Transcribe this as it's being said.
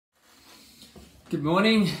Good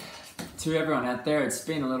morning to everyone out there. It's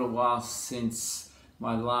been a little while since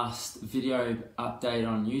my last video update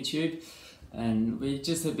on YouTube, and we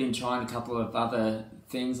just have been trying a couple of other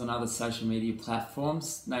things on other social media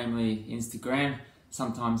platforms, namely Instagram,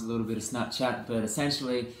 sometimes a little bit of Snapchat, but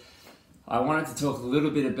essentially I wanted to talk a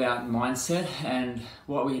little bit about mindset. And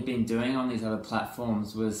what we had been doing on these other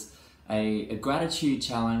platforms was a gratitude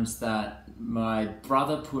challenge that my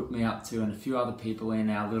brother put me up to and a few other people in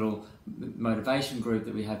our little motivation group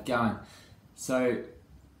that we have going. So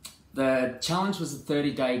the challenge was a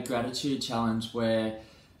 30-day gratitude challenge where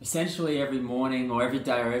essentially every morning or every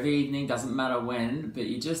day or every evening, doesn't matter when, but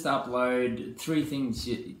you just upload 3 things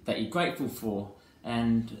that you're grateful for.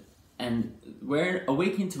 And we're a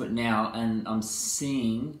week into it now, and I'm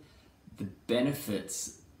seeing the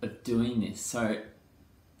benefits of doing this. So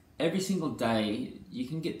every single day you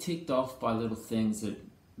can get ticked off by little things that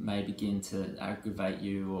may begin to aggravate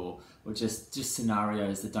you, or just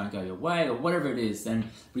scenarios that don't go your way, or whatever it is. And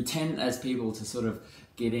we tend as people to sort of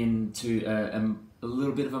get into a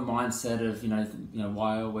little bit of a mindset of, you know,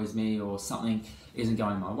 why always me, or something isn't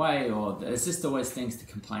going my way, or there's just always things to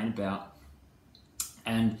complain about.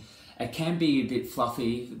 And it can be a bit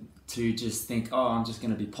fluffy to just think, oh, I'm just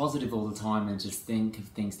going to be positive all the time and just think of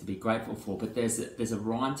things to be grateful for. But there's a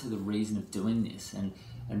rhyme to the reason of doing this,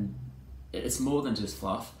 and it's more than just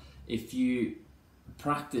fluff. If you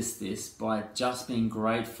practice this by just being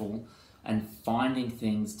grateful and finding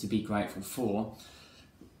things to be grateful for,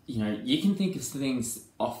 you know, you can think of things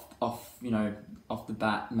off the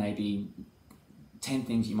bat, maybe 10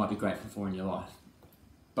 things you might be grateful for in your life.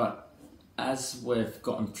 But as we've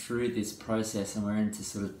gotten through this process and we're into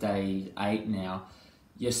sort of day 8 now,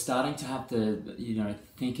 you're starting to have to, you know,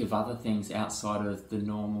 think of other things outside of the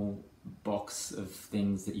normal box of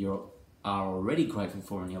things that you are already grateful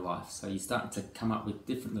for in your life. So you're starting to come up with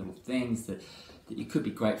different little things that you could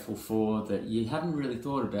be grateful for that you haven't really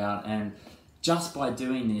thought about. And just by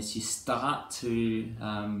doing this, you start to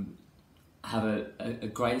have a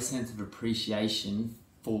greater sense of appreciation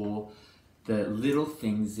for the little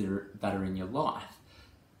things that are in your life.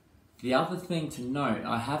 The other thing to note,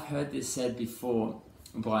 I have heard this said before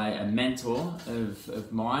by a mentor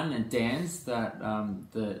of mine and Dan's, that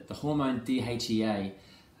the hormone DHEA,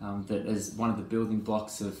 that is one of the building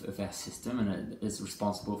blocks of our system, and it is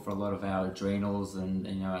responsible for a lot of our adrenals and,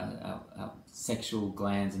 you know, our sexual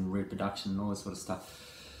glands and reproduction and all this sort of stuff.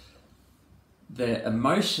 The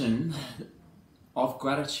emotion of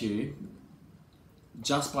gratitude,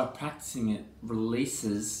 just by practicing it,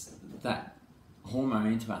 releases that hormone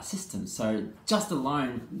into our system. So just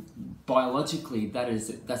alone, biologically,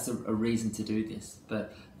 that's a reason to do this.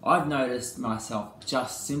 But I've noticed myself,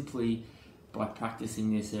 just simply by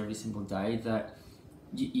practicing this every single day, that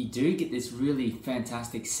you do get this really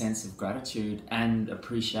fantastic sense of gratitude and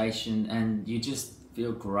appreciation, and you just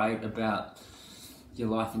feel great about your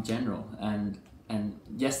life in general. And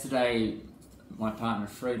yesterday, my partner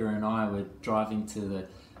Frida and I were driving to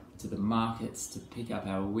the markets to pick up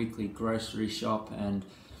our weekly grocery shop, and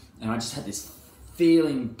I just had this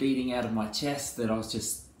feeling beating out of my chest that I was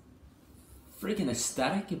just freaking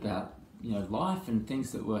ecstatic about, you know, life and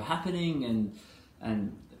things that were happening,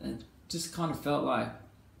 and it just kind of felt like,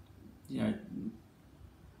 you know,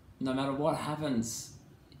 no matter what happens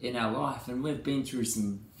in our life, and we've been through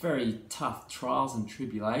some very tough trials and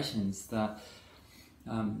tribulations, that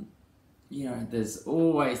you know, there's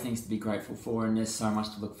always things to be grateful for, and there's so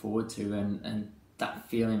much to look forward to. And that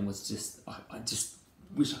feeling was just, I just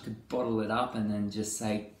wish I could bottle it up and then just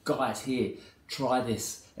say, guys, here, try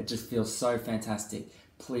this. It just feels so fantastic.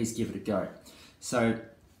 Please give it a go. So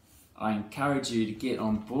I encourage you to get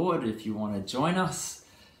on board if you want to join us.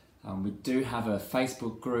 We do have a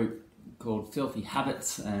Facebook group called Filthy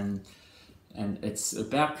Habits, and it's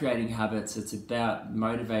about creating habits. It's about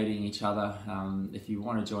motivating each other. If you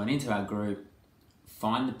want to join into our group,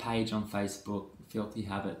 find the page on Facebook, Filthy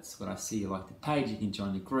Habits. When I see you like the page, you can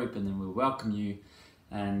join the group, and then we'll welcome you.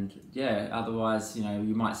 And yeah, otherwise, you know,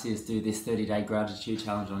 you might see us do this 30-day gratitude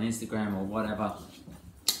challenge on Instagram or whatever.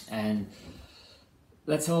 And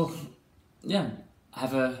let's all, yeah,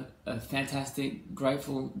 have a fantastic,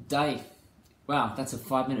 grateful day. Wow, that's a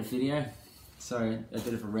 5-minute video. Sorry, a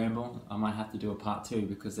bit of a ramble. I might have to do a part 2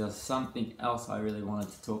 because there's something else I really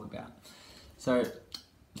wanted to talk about. So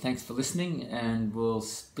thanks for listening, and we'll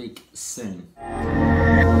speak soon.